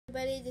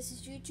everybody, this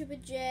is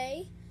YouTuber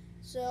Jay.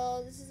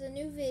 So this is a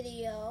new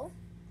video.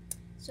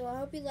 So I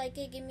hope you like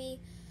it. Give me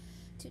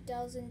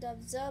 2,000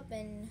 thumbs up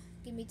and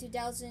give me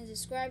 2,000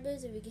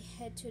 subscribers if we can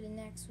head to the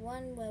next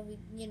one where we,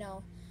 we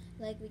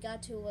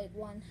got to like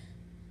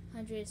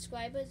 100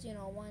 subscribers,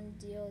 100.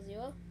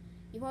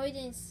 You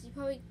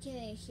probably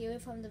can't hear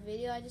it from the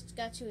video. I just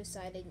got too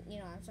excited,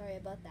 I'm sorry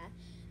about that.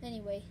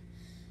 Anyway,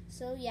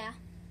 so yeah,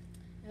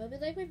 I hope you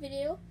like my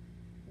video.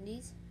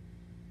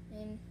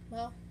 And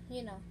well,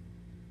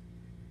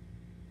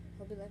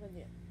 hope you like my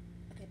video.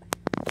 Okay, bye.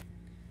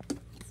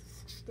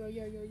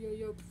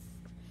 Yo.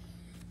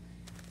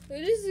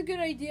 This is a good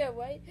idea,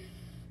 right?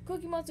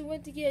 Cookie Monster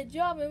went to get a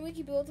job, and we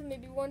can build it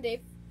maybe one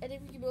day. I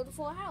think we can build a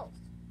full house.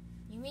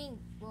 You mean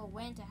we'll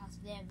rent a house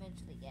and then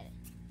eventually get it?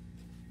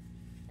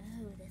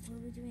 Oh, that's what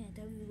we're doing. I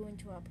thought we were going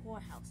to our poor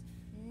house.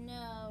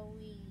 No,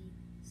 we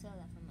sell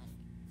that for money.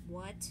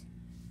 What?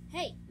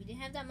 Hey, we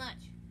didn't have that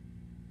much.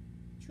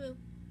 True.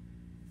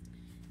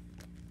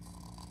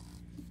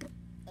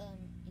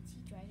 Is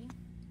he driving?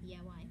 Yeah,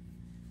 why?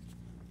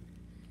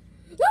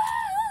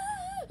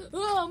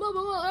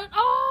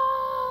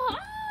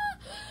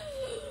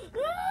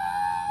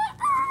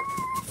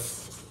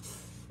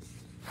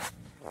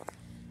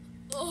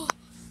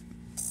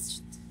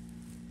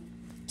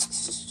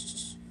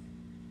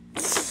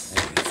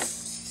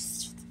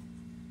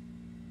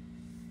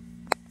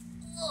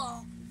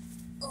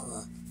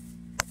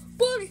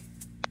 Buddy!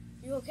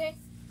 You okay?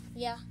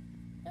 Yeah.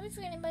 Are we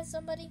forgetting about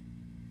somebody?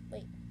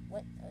 Wait,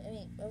 what?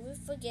 Are we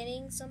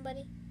forgetting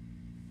somebody?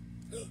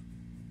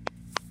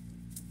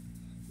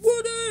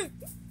 Woody!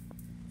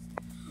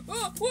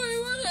 Oh, Woody!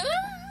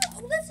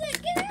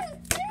 Listen, get out!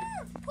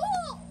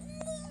 Pull!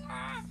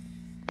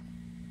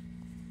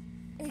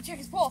 Let me check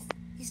his pulse.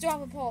 He's still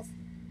having pulse.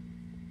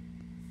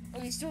 Oh,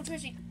 he's still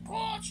twitching.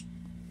 Push!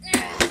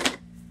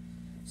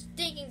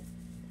 Stinking!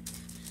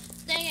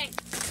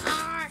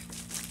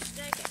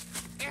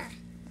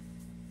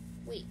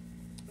 Wait,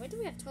 why do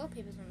we have toilet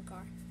papers on the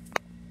car?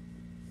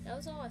 That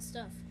was all our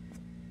stuff.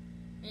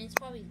 And it's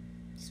probably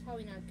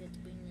not good to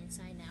bring it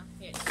inside now.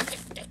 Here,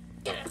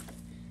 get out.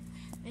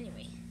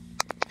 Anyway.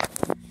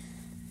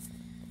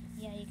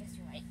 Yeah, you guys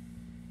are right.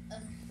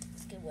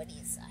 Let's get Woody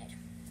inside.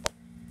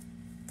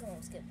 Come on,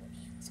 let's get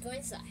Woody. Let's go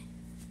inside.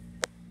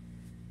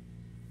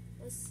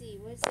 Let's see,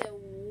 what's that?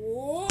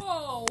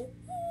 Whoa!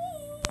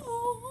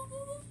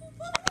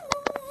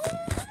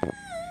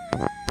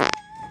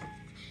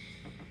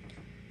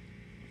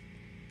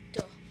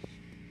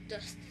 The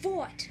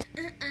fort.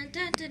 It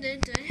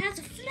has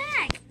a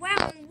flag.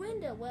 Wow, and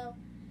window. Well,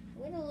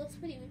 the window looks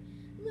a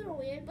little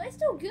weird, but it's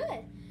still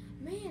good.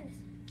 Man.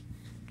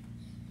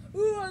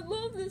 Ooh, I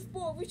love this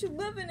fort. We should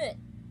live in it.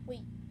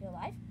 Wait, you're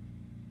alive?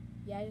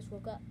 Yeah, I just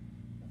woke up.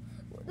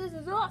 Well, this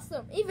is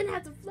awesome. Even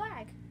has a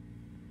flag.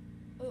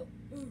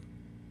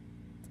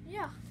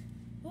 Yeah.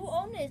 Who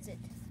owned it?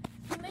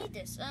 Who made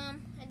this? I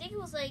think it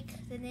was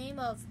like the name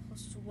of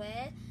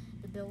Josue,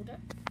 the builder.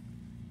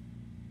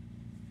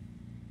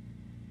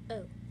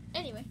 Oh,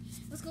 anyway,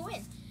 let's go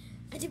in.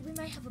 I think we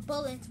might have a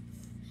bowl and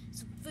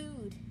some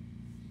food.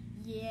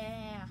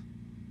 Yeah.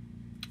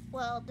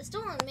 Well, they're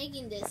still not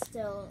making this,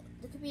 so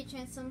there could be a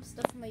chance some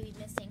stuff might be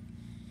missing.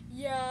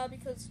 Yeah,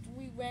 because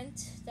we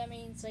went. That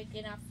means like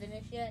you're not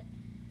finished yet.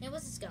 Hey,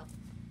 let's just go.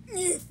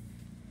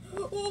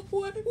 Oh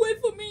boy,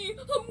 wait for me.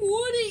 I'm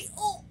Woody.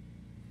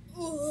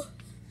 Oh.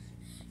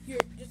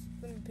 Here, just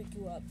let me pick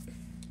you up.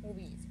 It'll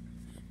be easy.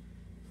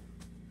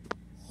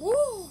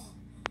 Oh.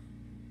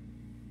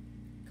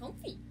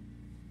 Comfy.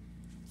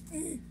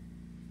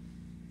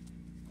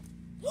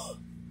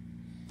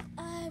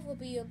 I will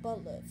be your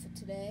butler for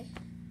today.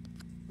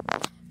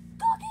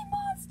 Cookie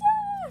Monster!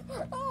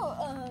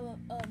 Oh,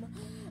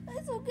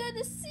 it's so good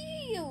to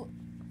see you.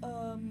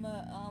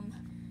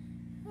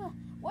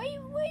 Where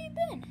you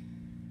been?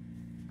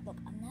 Look,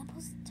 I'm not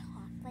supposed to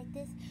talk like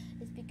this.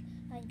 It's because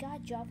I got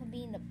a job for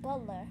being the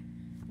butler.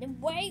 Then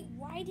why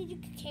did you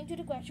came to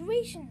the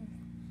graduation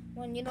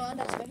when on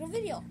that special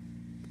video?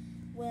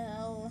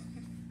 Well,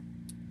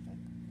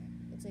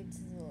 looks like this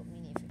is a little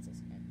mini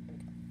fixes. There we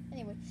go.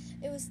 Anyway,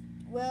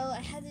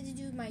 I had to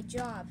do my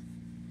job.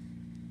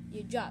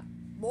 Your job.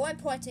 More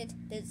important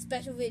than the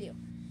special video.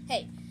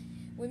 Hey,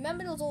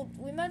 remember those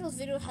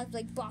videos had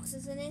like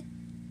boxes in it?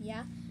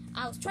 Yeah?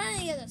 I was trying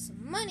to get us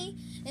some money,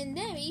 and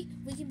then we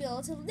can be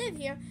able to live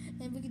here,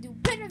 and we can do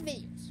better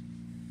videos.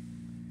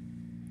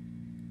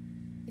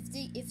 If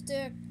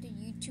the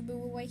YouTuber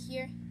were right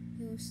here,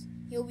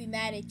 he'll be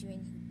mad at you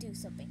and he'll do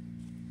something.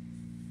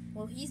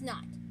 Well, he's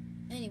not.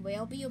 Anyway,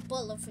 I'll be your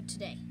butler for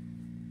today.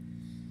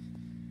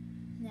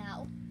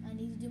 Now, I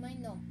need to do my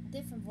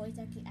different voice.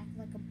 I can act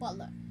like a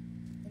butler.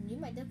 And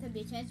there could be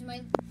a chance you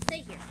might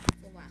stay here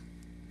for a while.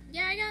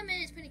 Yeah, I got a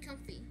minute. It's pretty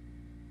comfy.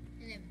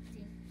 And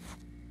everything.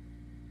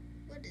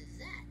 What is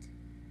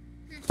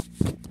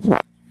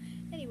that?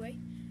 Anyway,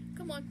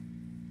 come on.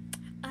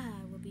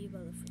 I will be your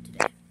butler for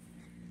today.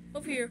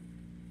 Up here.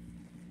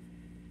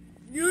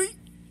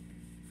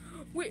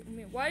 Wait a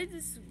minute. Why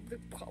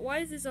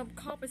is this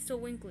carpet so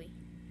wrinkly?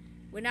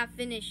 We're not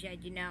finished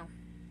yet,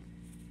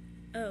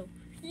 Oh.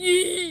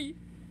 Yee!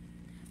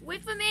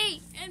 Wait for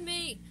me! And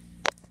me!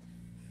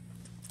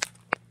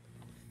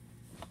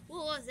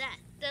 What was that?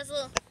 That's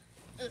a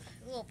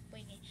little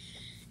waiting.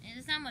 And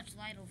there's not much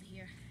light over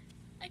here.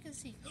 I can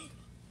see.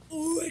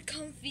 Oh, I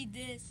can't feed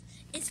this.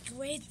 It's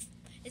great.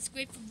 It's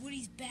great for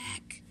Woody's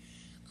back.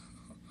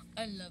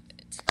 I love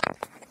it.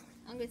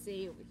 I'm gonna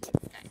stay over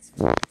here, guys.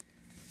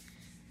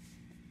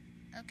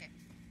 Okay.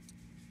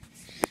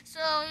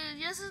 So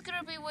this is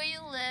gonna be where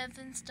you live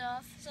and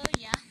stuff. So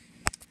yeah,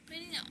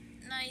 pretty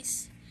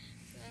nice.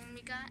 And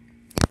we got.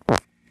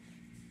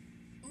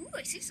 Ooh,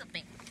 I see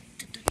something.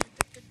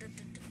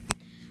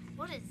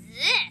 What is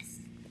this?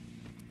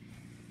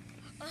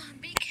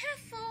 Be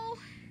careful.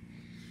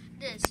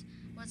 This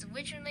was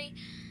originally.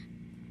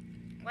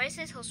 Why is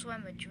this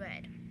Josue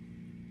Madrid?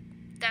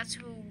 That's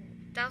who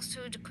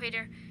the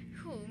creator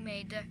who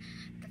made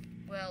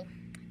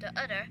the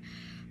other.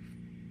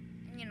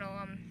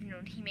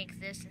 He makes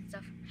this and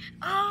stuff.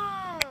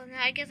 Oh,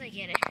 now I guess I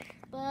get it.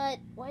 But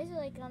why is it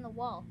like on the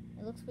wall?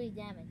 It looks pretty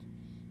damaged.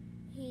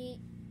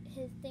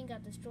 His thing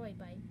got destroyed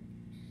by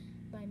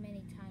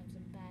many times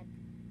and bad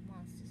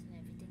monsters and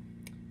everything.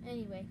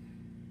 Anyway,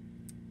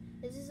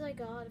 this is like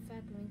an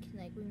artifact we can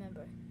like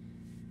remember.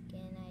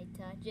 Can I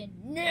touch it?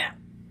 No.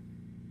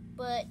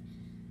 But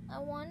I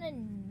wanna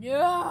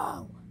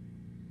know.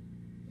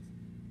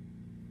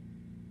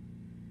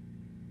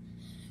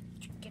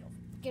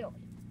 Get over.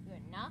 You're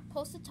not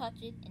supposed to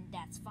touch it, and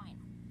that's fine.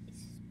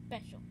 It's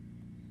special.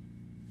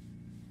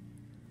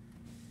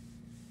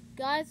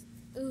 Guys,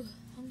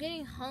 I'm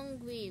getting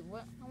hungry.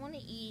 I want to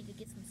eat to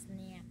get some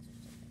snacks or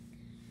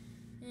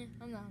something.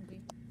 I'm not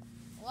hungry.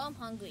 Well, I'm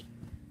hungry.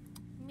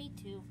 Me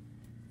too.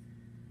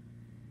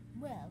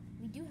 Well,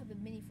 we do have a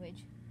mini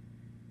fridge.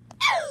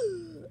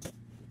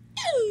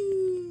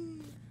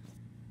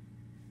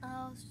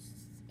 I'll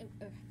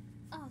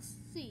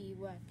see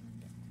what I can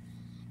get.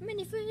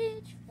 Mini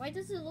fridge. Why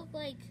does it look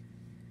like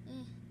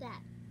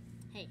that?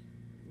 Hey,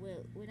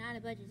 we're not on a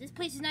budget. This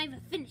place is not even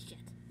finished yet.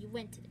 You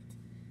rented it.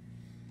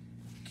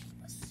 Okay,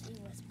 let's see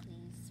what's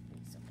please.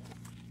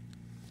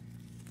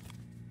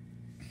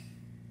 Okay.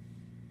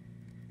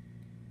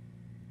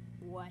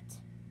 What?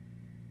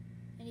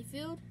 Any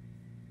food?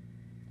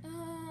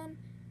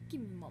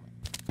 Give me a moment.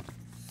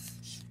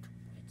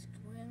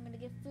 Where I'm gonna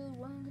get food?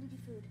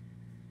 Food.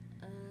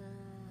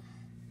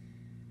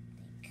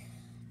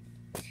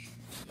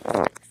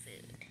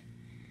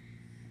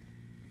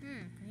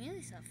 We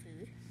really saw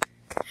food.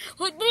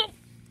 Hold the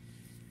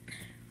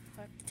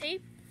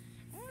tape.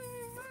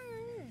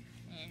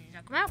 And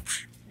knock him out.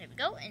 There we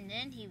go. And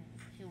then he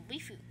will be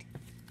food.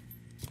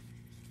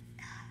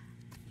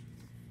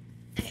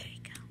 There we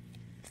go.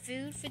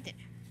 Food for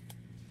dinner.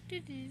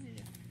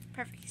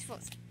 Perfect. He's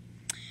frozen.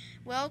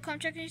 Well, come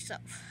check it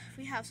yourself.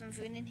 We have some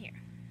food in here.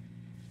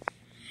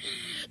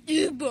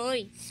 Oh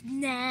boy,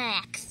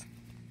 snacks.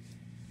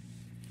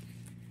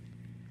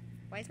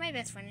 Why is my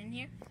best friend in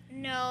here?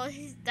 No,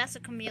 that's a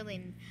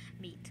chameleon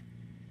meat.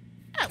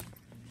 Oh,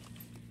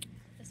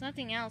 there's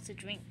nothing else to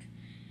drink.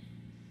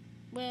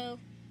 Well,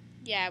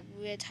 yeah,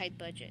 we're a tight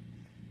budget.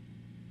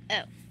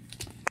 Oh,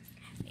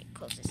 let me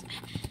close this.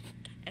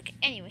 Okay,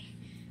 anyway,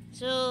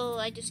 so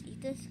I just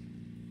eat this.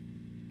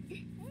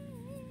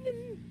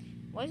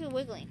 Why is it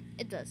wiggling?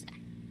 It does that.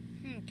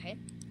 Okay.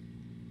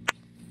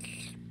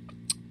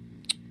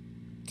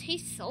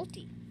 Tastes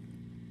salty.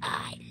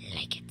 I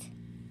like it.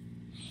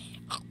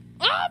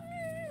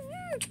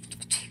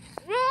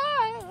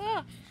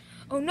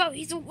 Oh no,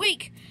 he's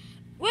awake.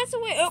 Where's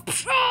awake?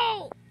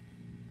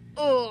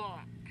 Oh.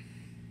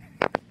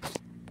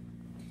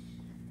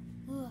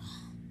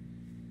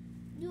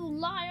 You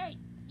liar.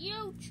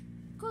 You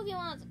Cookie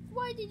Monster.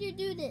 Why did you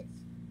do this?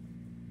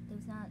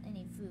 There's not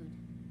any food.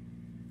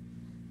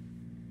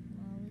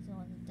 Well, at least I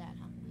wasn't that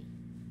hungry.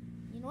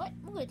 You know what?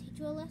 I'm going to teach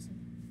you a lesson.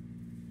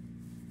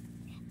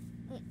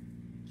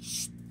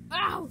 Shh.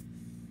 Ow!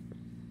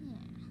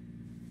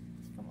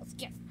 I'm almost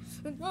scared.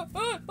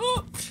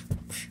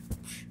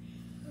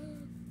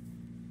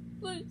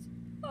 Please,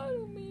 I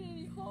don't mean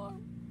any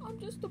harm. I'm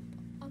just a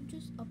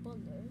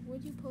butler. What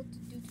are you supposed to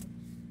do to me?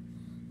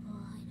 Oh,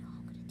 I know.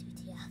 I'm gonna do it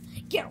to you.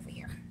 Get over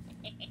here.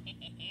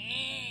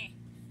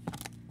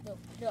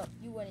 No,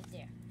 you weren't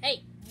there.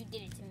 Hey, you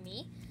did it to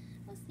me.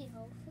 We'll see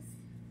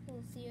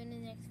you in the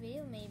next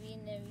video. Maybe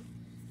in the.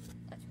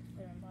 Let's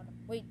put it on the bottom.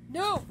 Wait,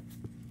 no!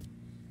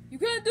 You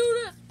can't do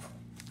this.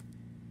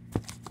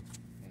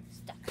 I'm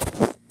stuck.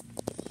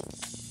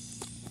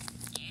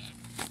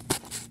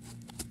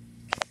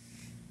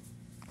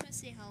 Let's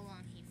see how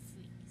long he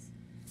freezes.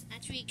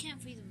 Actually, you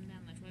can't freeze him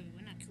that much.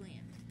 We're not killing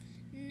him.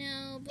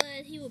 No,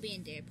 but he will be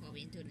in there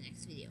probably until the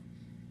next video.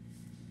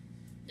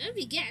 That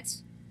he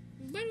gets.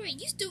 By the way,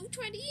 you still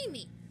trying to eat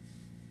me.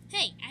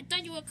 Hey, I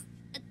thought you were.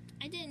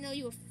 I didn't know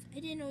you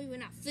were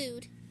not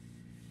food.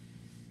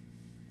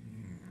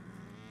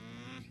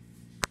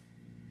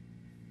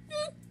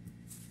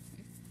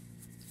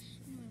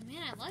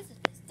 Man, I like this.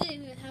 They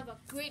even have a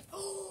great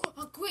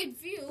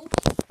view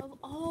of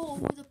all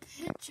the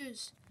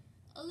pictures.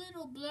 A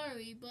little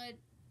blurry, but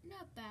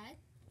not bad.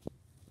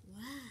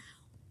 Wow.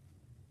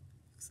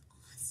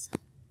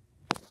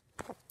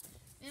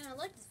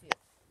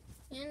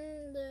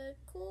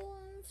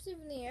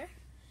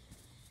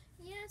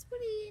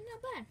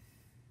 not bad.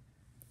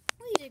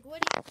 What do you think,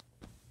 Woody?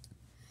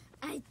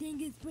 I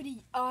think it's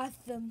pretty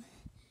awesome.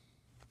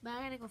 But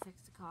I gotta go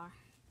fix the car.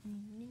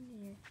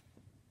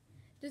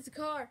 There's a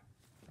car.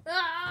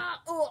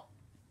 Ah! Oh!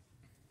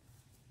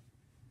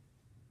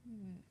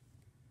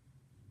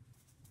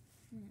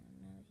 No,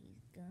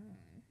 he's gone.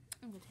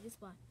 I'm gonna take his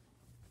spot.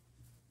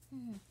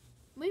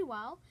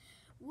 Meanwhile,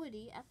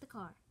 Woody at the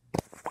car.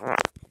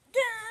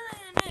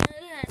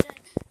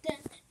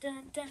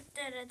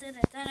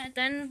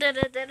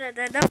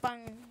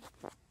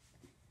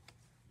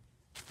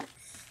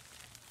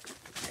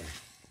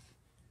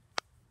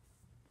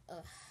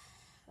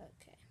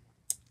 Okay.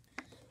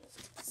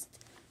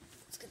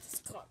 Let's get this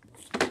car.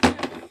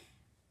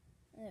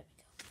 There we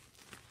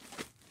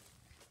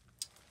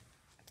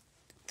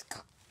go.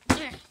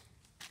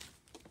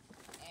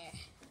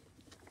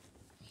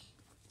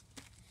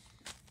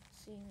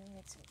 See, we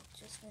make some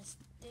adjustments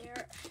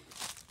there.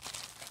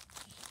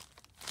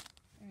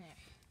 There.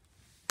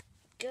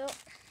 Go.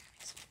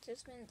 Some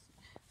adjustments.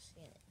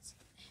 See it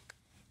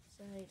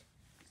inside.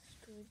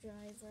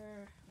 Screwdriver.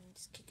 And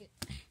just kick it.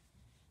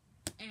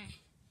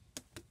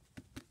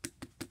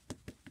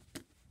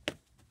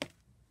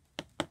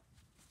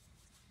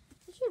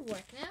 It should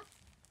work now.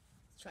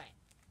 Let's try it.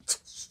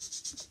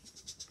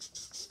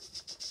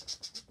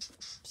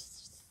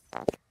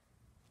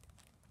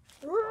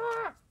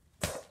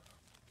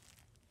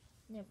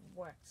 Never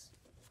works.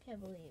 Can't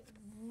believe it.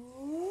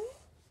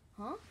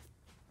 Huh?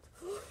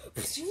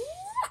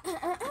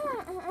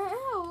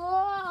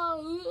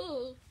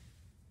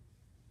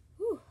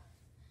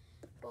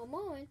 For a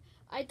moment,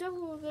 I thought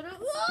we were gonna.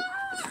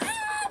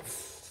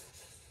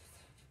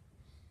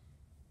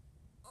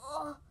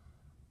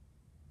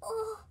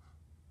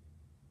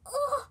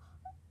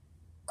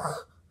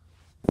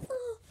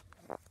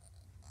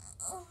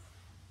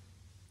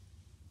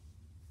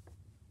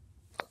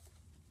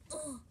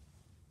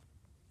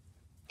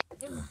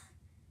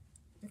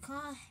 The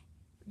car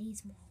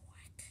needs more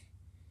work.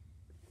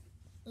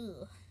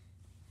 Ugh.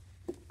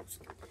 Let's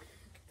get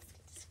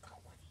this car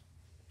working.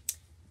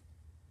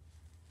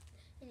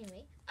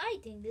 Anyway, I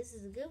think this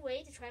is a good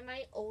way to try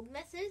my old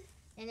method,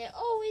 and it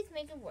always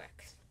makes it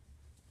work.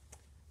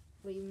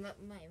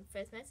 My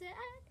first method.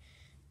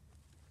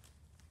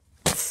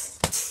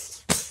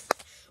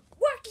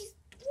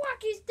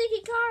 Work, you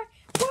sticky car!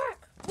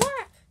 Work!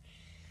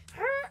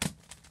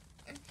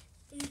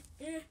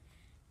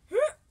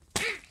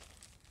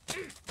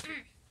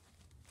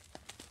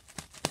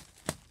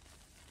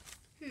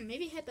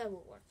 Maybe headbutt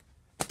will work.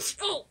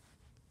 Oh!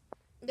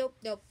 Nope,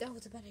 that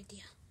was a bad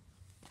idea.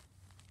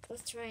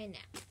 Let's try it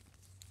now.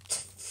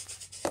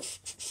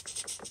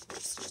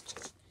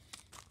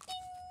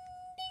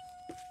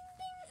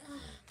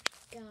 Oh,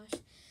 gosh.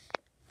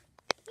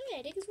 Okay,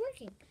 I think it's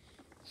working.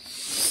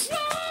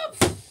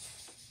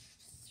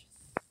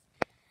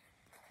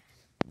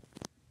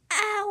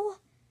 Ow!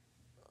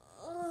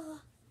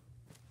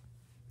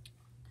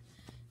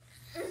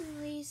 At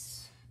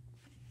least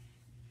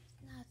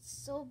not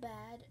so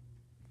bad.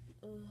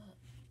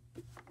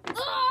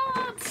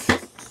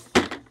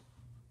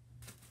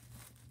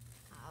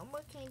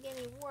 What can get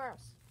any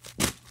worse?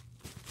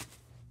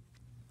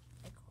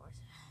 Of course,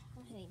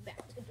 I'm heading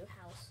back to the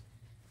house.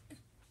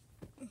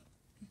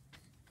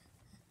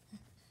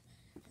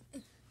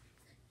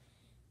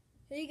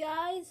 Hey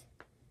guys,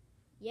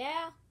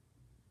 yeah.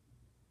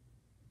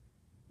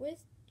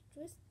 Where's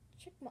the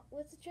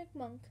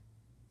chipmunk?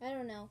 I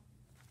don't know.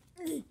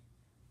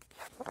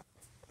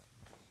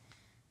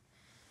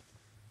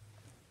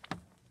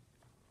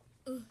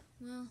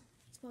 Well,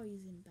 he's probably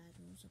using the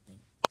bathroom or something.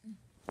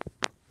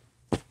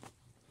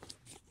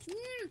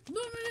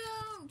 Let me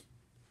out!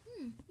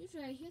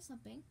 Usually I hear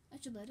something. I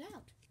should let it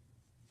out.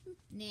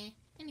 Nah.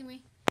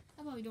 Anyway,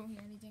 I probably don't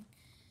hear anything.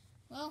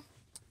 Well,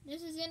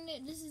 this is the end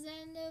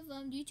of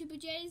YouTuber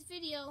Jay's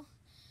video.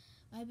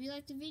 I hope you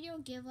liked the video.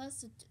 Give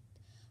us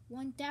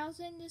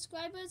 1,000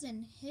 subscribers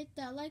and hit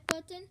that like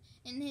button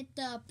and hit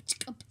the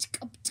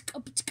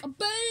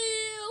bell.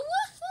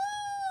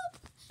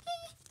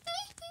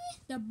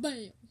 The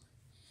bell.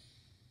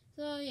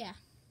 So yeah,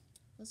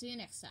 we'll see you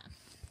next time.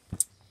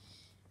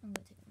 I'm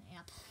gonna take a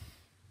nap.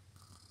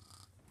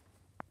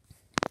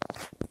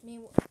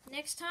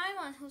 Next time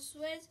on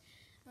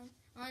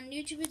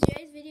YouTuber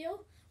Jay's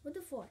video with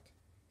the fort.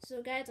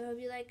 So guys, I hope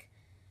you like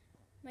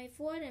my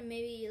fort, and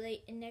maybe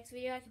like in next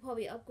video I could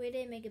probably upgrade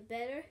it and make it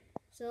better.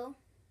 So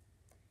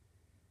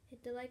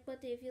hit the like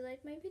button if you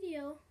like my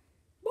video.